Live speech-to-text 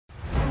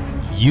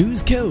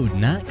Use code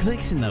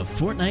NotClix in the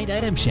Fortnite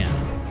item shop.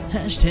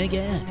 Hashtag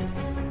ad.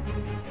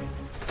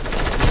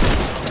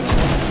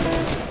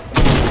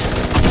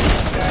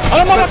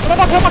 I'm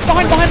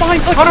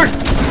behind, Clix. 100!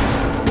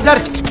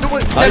 Dead! No,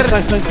 wait, dead.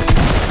 Nice.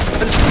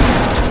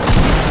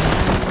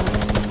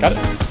 Got it.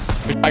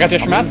 I got the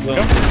extra mats. Let's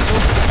go.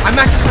 I'm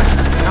maxed.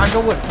 Nah,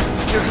 go wood.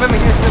 Here, come in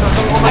here.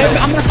 I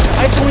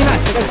have so many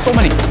mats. I got so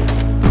many.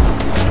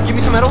 Give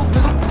me some metal.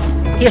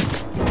 Here.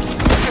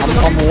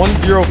 I'm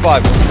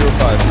 105.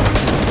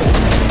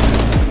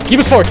 Keep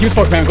us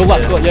forward, man. Go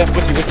left. Yeah,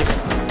 with you.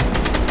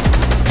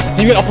 Can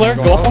you get up there?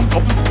 Go up one.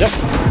 Yep.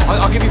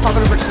 I'll give you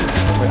 500 bricks.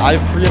 Wait,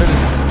 I've created it.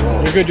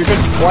 You're good.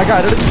 Oh, I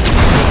got it.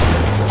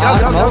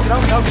 Get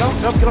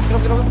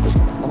up.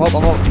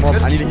 I'm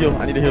up. I need a heal.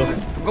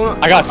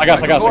 I got us. Go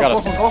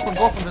off.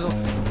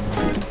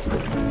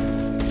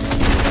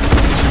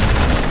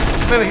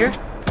 Come over here.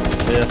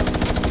 Yeah.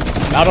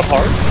 Out of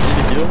hard.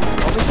 Need a heal.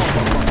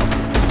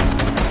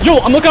 Yo,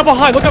 I'm looking up a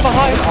high.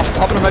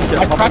 Hop in a med kit.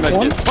 I cracked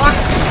one.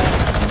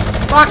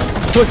 Box.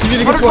 Clix, you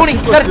need to get to 120.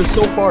 us. You're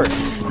so far.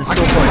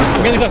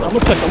 I'm getting Clix. I'm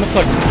with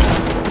Clix.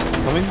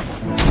 Coming?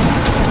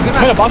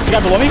 Come in a box. You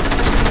got below me.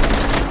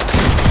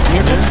 Come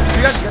here, Clix.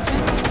 You guys get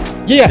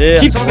me? Yeah.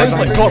 Keep space.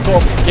 Like, go up.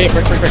 Yeah,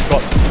 break. Go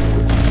up.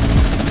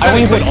 I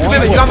only wood.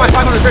 You got my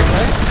 500 bricks,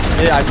 right?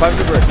 Yeah, I have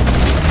 500 bricks.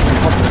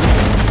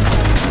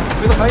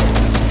 Feel the fight?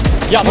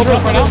 Yeah, I'm looking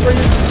up right now.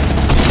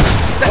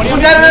 I'm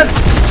dead.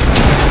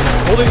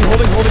 Holding.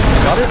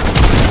 Got it?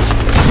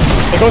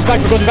 It goes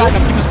back. Now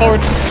keep us forward.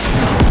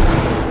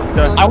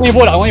 Okay. I only have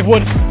wood. I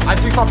have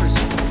 3 coppers.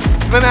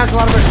 My man has a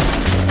lot of bricks.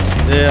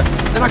 Yeah.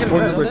 They're not gonna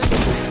Forward bricks.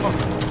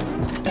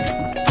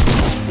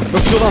 No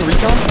shield on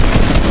recon?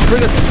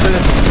 Spray this.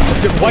 Let's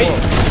get White.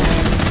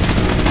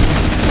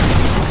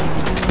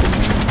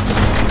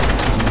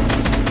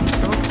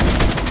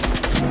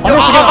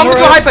 I'm doing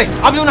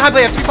a high play.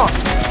 I have 3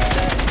 pops.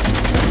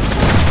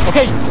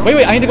 Okay,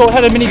 wait. I need to go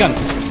ahead of minigun.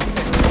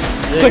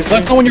 Clix,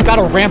 let us know when you're about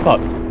to ramp up.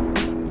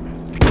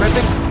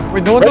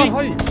 Wait, no one's Ready? on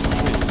height.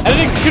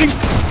 Editing, shooting.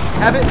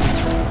 I have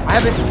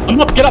it. I'm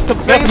up. Get up,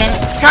 man.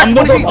 Catch, I'm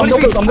no 20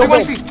 build. feet. I'm no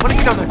build. 20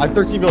 feet down there. I have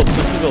 13 builds.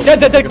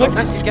 Dead, Clix.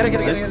 Nice, get it. Good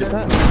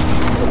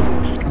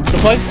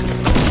play.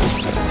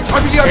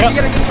 RPG,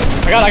 get it.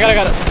 I got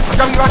it. I'm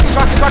dropping rockets.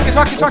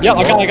 Yeah, I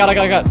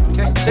got.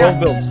 Okay, 12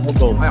 builds.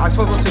 I have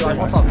 12 builds too. I have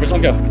 1 fall. Where's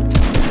one go?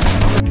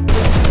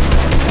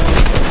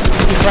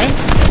 He's spraying?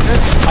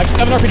 I have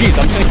 7 RPGs.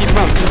 I'm just gonna keep them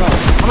out.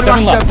 I'm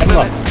 7 gonna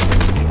left.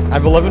 I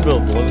have 11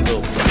 builds. Going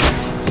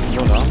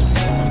down.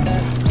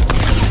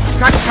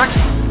 Crack.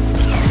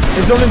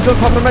 In zone,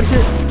 pop a med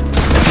kit.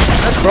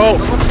 Bro.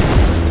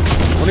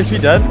 1 HP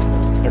dead.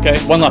 Okay,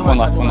 one left. I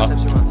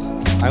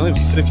only have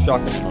 6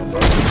 shotguns now, bro.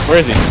 Where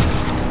is he?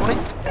 20?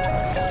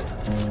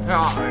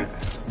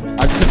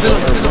 I took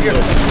it.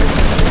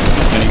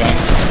 Minigun.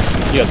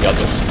 You guys got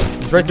this.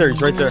 He's right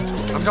there.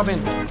 I'm jumping.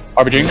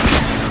 RPGing.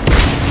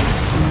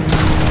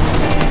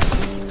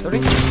 30?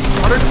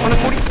 100?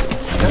 140?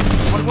 Yep.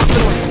 140.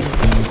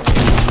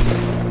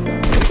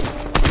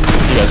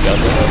 You guys got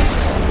it.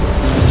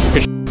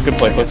 Good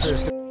play, Clix. Yeah,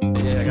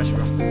 I got you,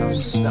 bro.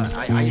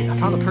 I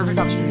found the perfect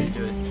opportunity to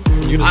do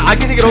it. I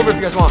can take it over if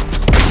you guys want.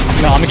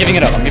 No, I'm giving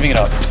it up.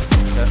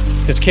 Okay.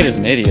 This kid is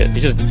an idiot.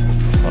 He's just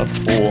a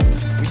fool.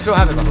 We still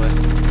have it, by the way.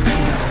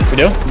 We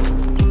do?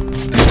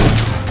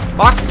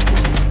 Box.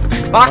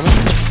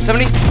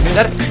 70.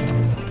 Dead.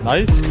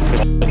 Nice.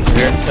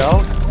 Here.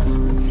 Tell.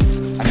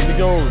 I need to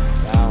go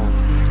down.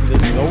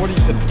 There's nobody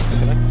to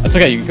connect. That's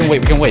okay. We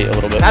can wait a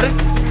little bit. Padded.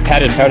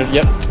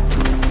 Yep.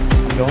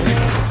 I'm going.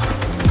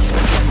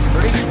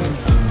 30.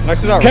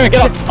 Connect to that. Okay,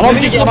 get up. I'm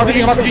RPG.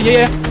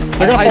 Yeah.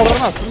 They're gonna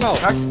fall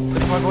Cracked.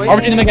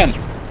 RPGing them again.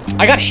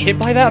 I got hit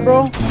by that,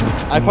 bro.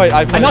 I fight.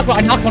 I knocked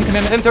one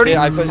commandment. Him 30.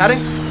 Yeah, I fight. Padding.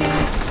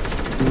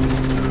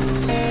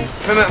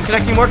 I'm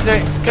connecting more.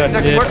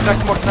 Connecting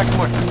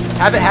more.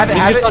 Have it.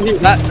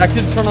 That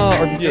kid's trying to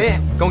RPG. Yeah.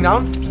 Going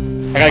down.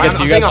 I gotta get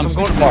to you guys. I'm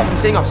super far. I'm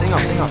staying up.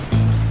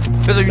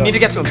 Fizzle, you need to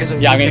get to him. Fizzle.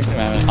 Yeah, I'm getting to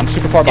him. I'm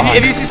super far behind.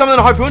 If you see something in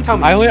a harpoon, tell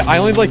me. I only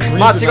have like 3.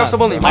 Mods, take off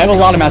some only. I have a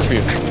lot of mats for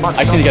you.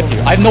 I just need to get to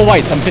you. I have no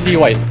whites. I'm 50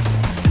 white.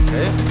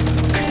 Okay.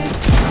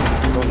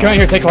 Come out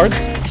here. Take cards.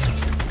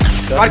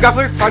 Five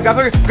grappler.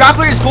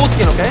 Grappler is gold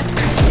skin, okay?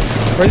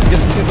 Crazy, get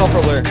the skins off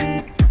our lair.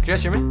 Can you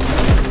guys hear me?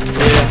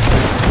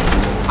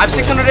 Yeah. I have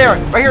 600 air.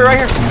 Right here.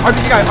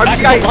 RPG guy.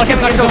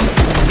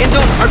 In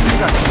zone. RPG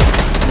guy.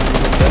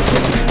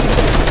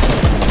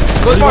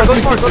 Goes far.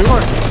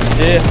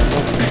 Yeah.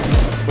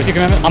 With your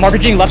commandment. I'm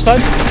RPGing left side.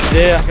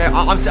 Yeah. Okay,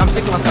 I'm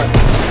sticking left side.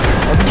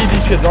 RPG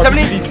these kids.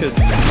 70? RPG these kids.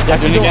 Yeah,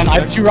 doing it again. I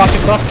have 2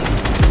 rockets left.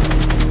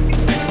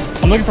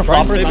 I'm looking for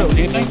floppers. I don't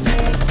see anything.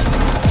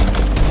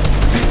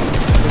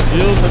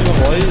 Shield,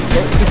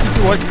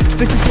 62 white.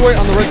 62 white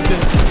on the red skin.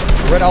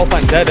 Red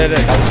Alpine. Dead. That was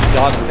the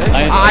job. Okay.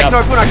 Nice. I can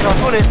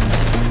harpoon it.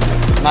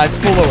 Nah, it's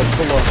full low.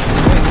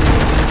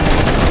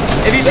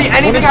 If you see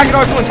anything I can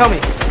harpoon, tell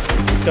me.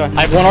 Okay.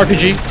 I have 1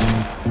 RPG.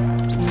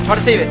 Try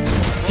to save it.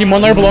 Team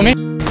 1 layer below me.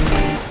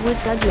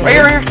 Right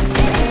here.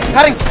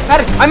 Padding.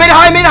 I made it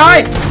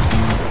high.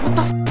 What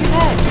the f is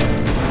that?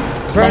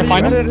 Trying to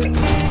find him.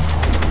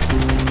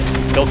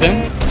 Built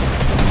in.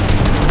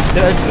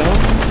 Get edge zone.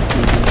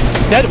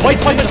 Dead. White,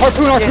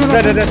 harpoon.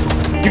 Dead.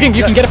 You can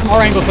get it from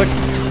our angle, Clix.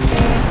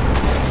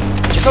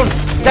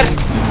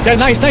 Dead,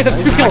 nice. That's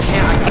 2 kills.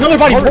 Another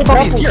body. More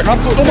bodies here.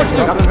 So much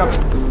loot.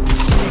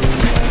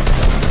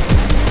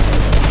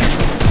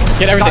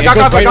 Get everything.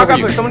 Got.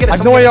 Someone get it. I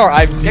have no AR. I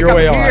have 0 AR.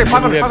 Here,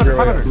 500.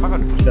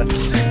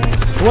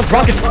 Who wants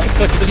rockets?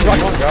 Clix. This is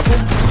rocket.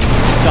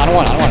 No, I don't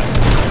want it.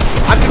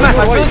 I'm good mass.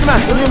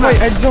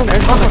 Edge zone.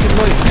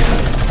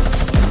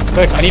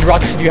 Clix, I need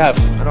rockets if you have.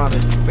 I don't have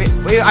it.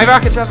 Wait, I have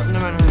rockets. No.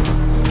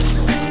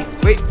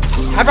 Wait,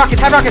 have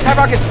rockets.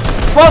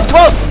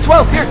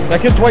 12, here. That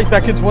kid's white.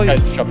 Okay,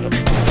 jump.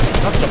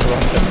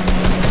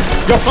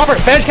 Yo, flopper,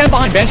 bandage cannon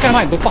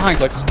behind. Look behind,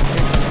 Clix.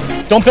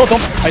 Don't build,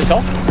 I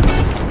fell.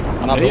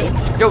 I'm not building.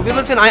 Yo,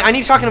 listen, I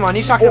need shotgun ammo.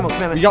 Come here,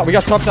 man. We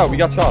got chopped out. I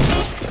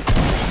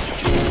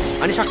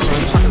need shotgun ammo.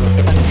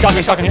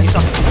 Shotgun here.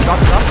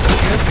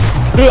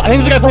 Dude, I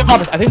think there's a guy playing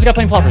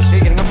floppers. Okay,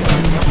 getting up.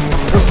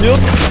 First shield.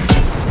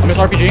 I'm just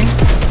RPGing.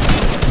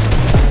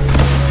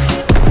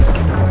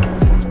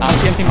 I don't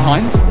see anything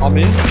behind. On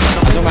me.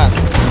 No match.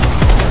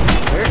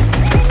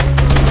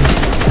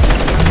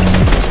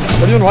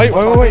 What are you doing, white?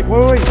 Wait.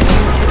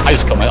 I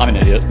just killed I'm an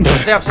idiot.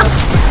 Stay up.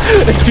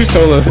 It's 2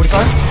 solos.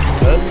 45?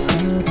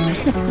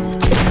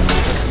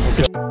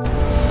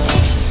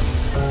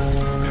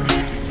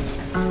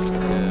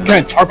 Can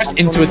I tarp us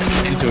into a kid?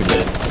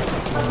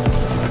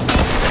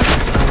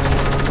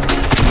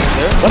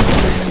 There? What?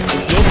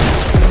 Shield.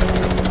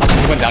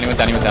 He went down.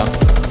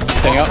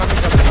 Staying up.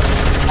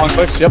 On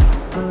Clix, yep.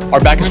 Our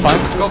back is fine.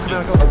 Go.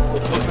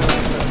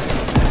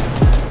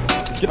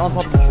 Get on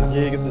top of this.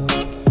 Yeah, get this.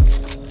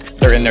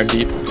 They're in there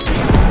deep.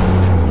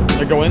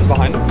 They go in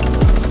behind them.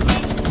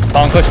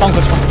 Spawn Clix.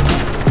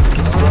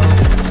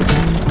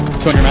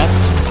 200 mats.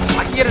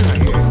 I can get in there.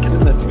 Get in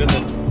this.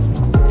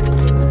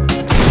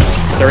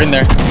 They're in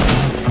there.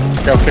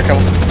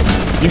 Careful.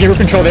 You get roof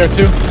control there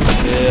too.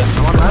 Yeah. I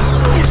want a match.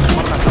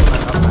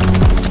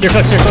 Here,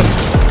 Clix. On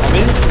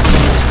me.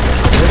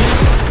 Ready?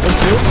 1, 2.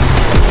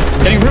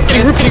 Getting roof.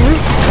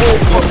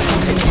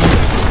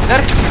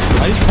 There.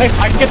 Nice,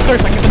 I can get the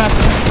thirst, I can get the mats.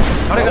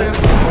 Gotta go.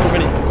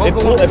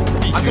 Go.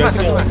 I'm good match.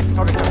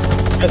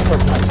 Yes,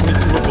 first match.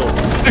 22 will build.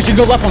 Actually,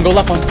 go left one.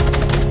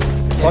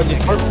 Oh,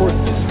 just hard forward.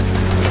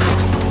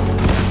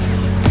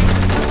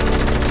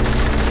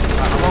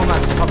 I'm on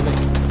match. Top mid.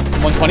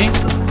 120.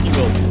 Keep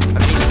build.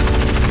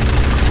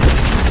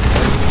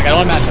 I got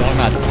one mats. 50.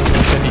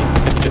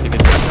 I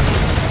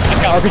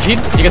just got RPG'd.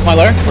 You get my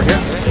lair? We're here.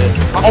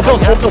 All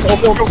builds.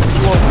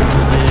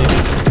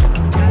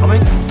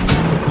 Coming.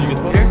 So you get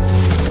one. Here.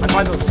 I'm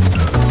 5 builds.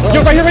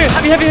 Yo, right here.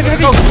 Heavy.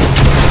 Go.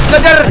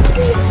 There.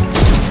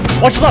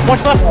 Watch left.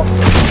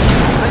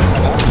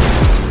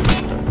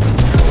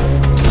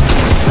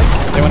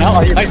 They went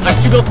out. Nice. I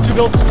have 2 builds.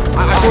 I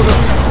 4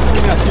 builds.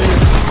 Give me that 2.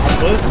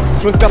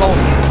 Clix got all.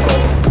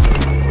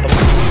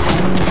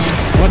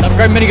 I'm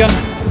grabbing minigun.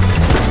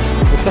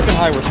 We're second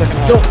high. Yo,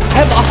 I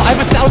have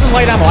 1,000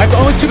 light ammo. I have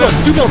only 2 builds.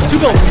 I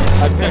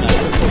have 10.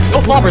 No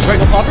floppers, right?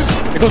 No floppers?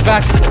 It goes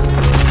back.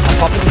 I'm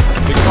popping.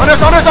 On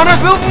us,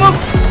 move! No!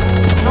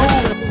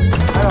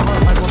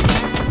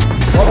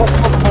 Above.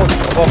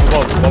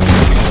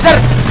 There!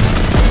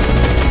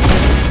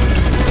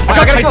 I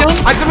got I down.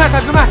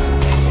 have good match.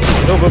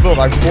 Build. I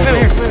have 4 Come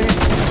here. builds.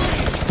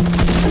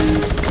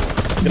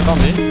 Get it on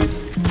me.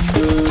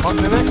 On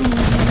me.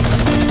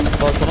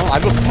 I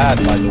built pad,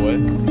 by the way.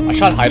 I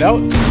shot hideout.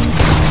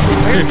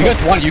 Dude, if you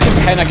guys want, you can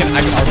pen. I can.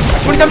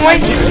 27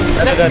 white!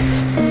 Dead.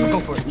 Go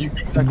for it. You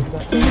come on.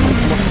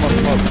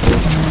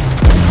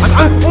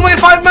 Oh my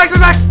god, 5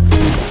 max!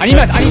 I need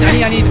mats. I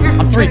need.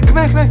 I'm 3. Come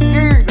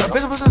here.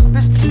 Biz.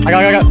 I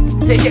got. Yeah,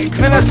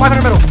 come here,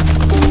 500 metal.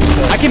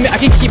 I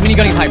can keep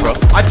minigunning high, bro.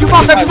 I have 2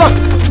 bombs. Do you want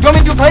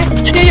me to do a play?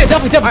 Yeah,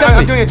 definitely.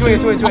 I'm doing it.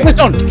 Open the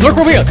zone. Lurk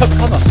where we go.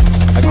 Come on.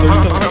 I'm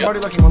already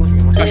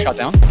looking. Got shot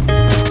down.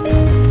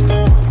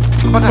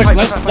 I'm about to Quick,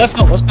 fight. let's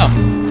know.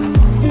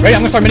 Ready?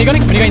 I'm gonna start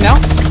minigunning. Minigunning now.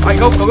 Alright,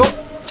 go. Stun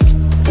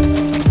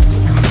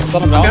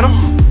him Get down.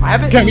 him. I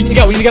have it. Okay, we need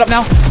to get up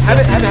now. Have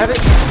it. I'm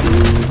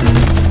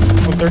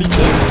 36.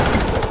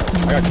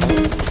 I got killed.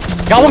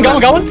 Got one.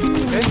 Okay.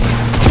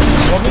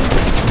 Got me.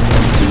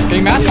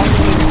 Getting mats.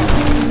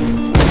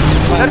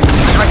 I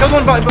killed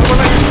one, but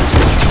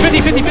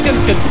 50 on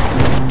this kid. You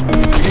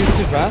can use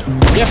his rat.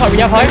 We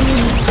have high.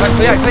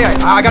 play.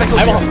 I gotta kill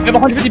I you. have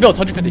 150 builds.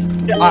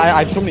 150. Yeah,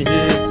 I have so many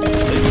here.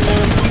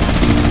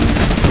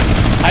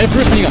 I have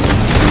Bruce minigun.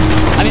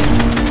 I need to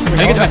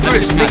get the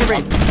Bruce, make it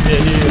rain. Yeah.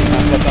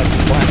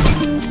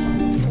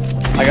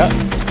 I got.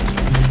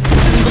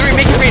 Literally,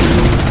 make it rain.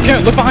 Okay,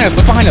 look behind us.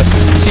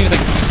 See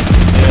anything?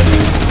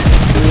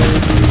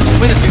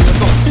 Win this dude, let's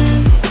go.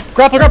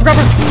 Grapple. I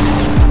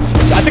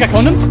think I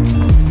cloned him.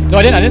 No,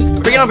 I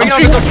didn't. Bring it on, I'm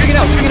let's go. String it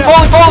out.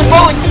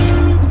 Falling.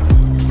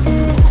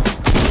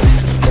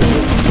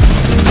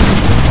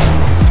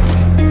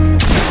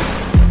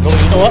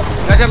 Still up. You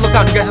guys gotta look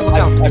down. Can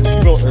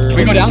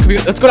we go down?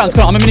 Let's go down.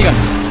 I'm a minigun.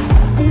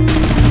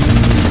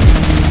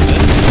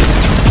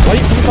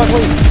 White.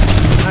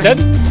 Dead?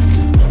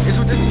 It's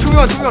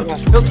 2v1, 2v1.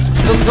 Build.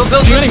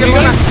 Keep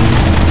going.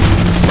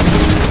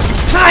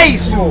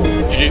 Nice!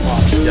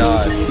 GG.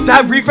 God.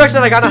 That refresh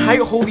that I got on height,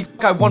 holy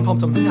fuck, I one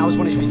pumped him. I was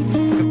 1 HP.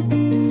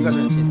 You guys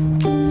are insane.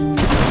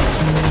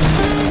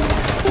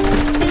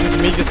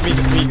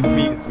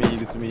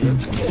 It's me.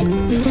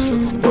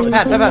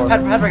 Pad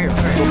right here.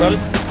 Go about it.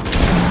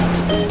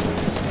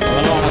 I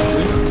don't know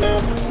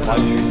how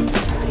to do it.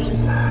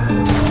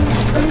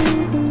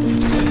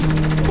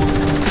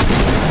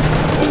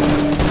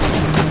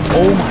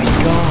 Oh my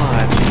god.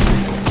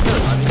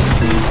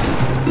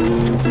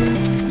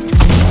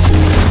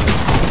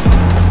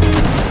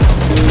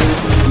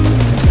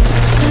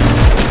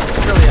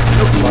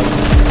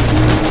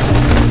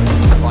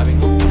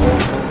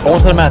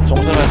 Almost on the mats,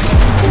 Nice.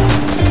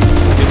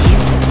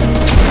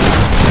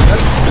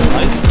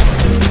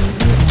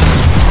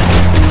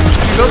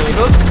 You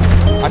build?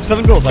 I have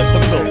 7 builds. I'm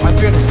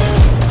 300.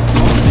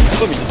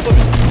 Just let me.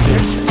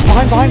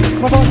 Behind.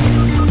 Come on.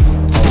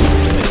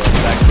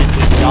 That kid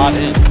just got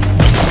in.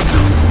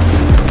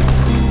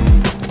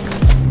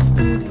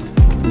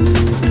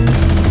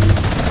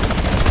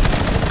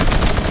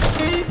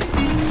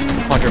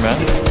 100 man.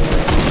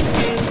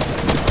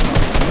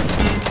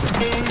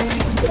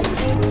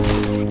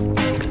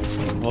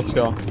 Let's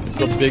go. It's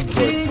the big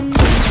Clix.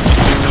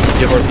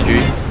 Give RPG.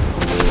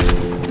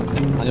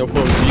 And you'll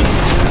close D.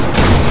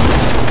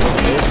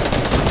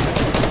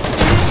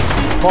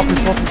 Flopper.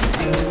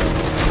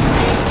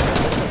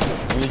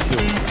 Only 2.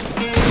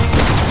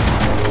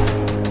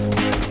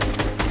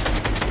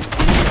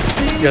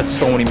 You got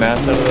so many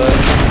mats out of that.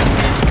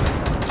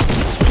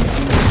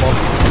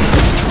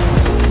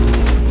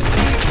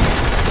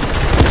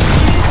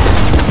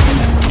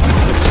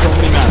 There's so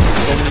many mats.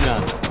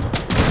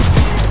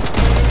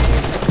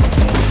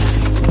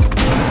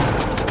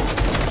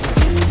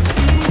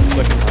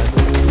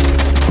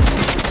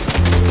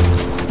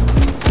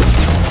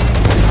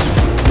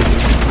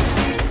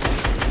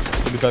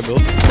 I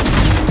build.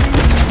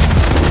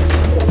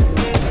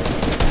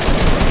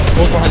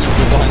 Both behind you.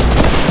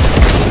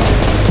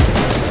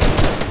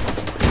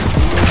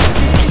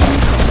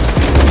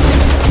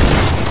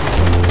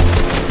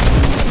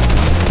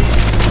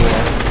 Yeah,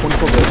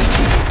 24 builds.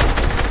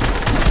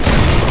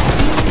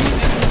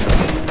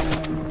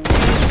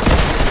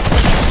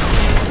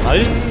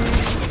 Nice.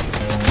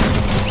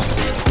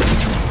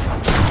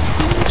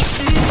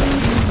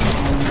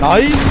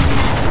 Nice.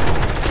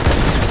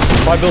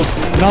 5 builds.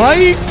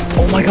 Nice.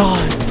 Oh my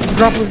god.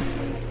 Grappler.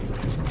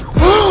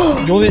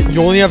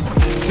 you only have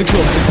 6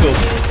 builds.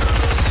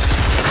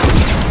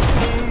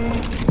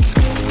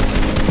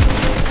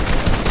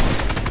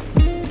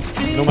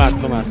 No mats.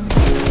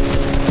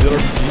 Zero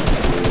RPG.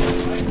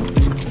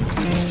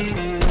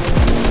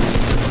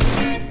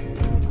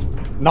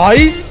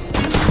 Nice.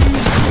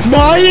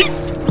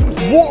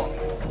 What?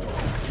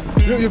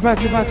 Your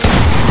mats.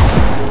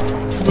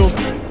 Build.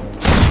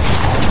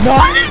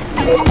 Nice.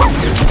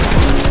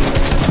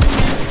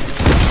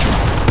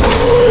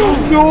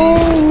 No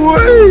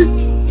way!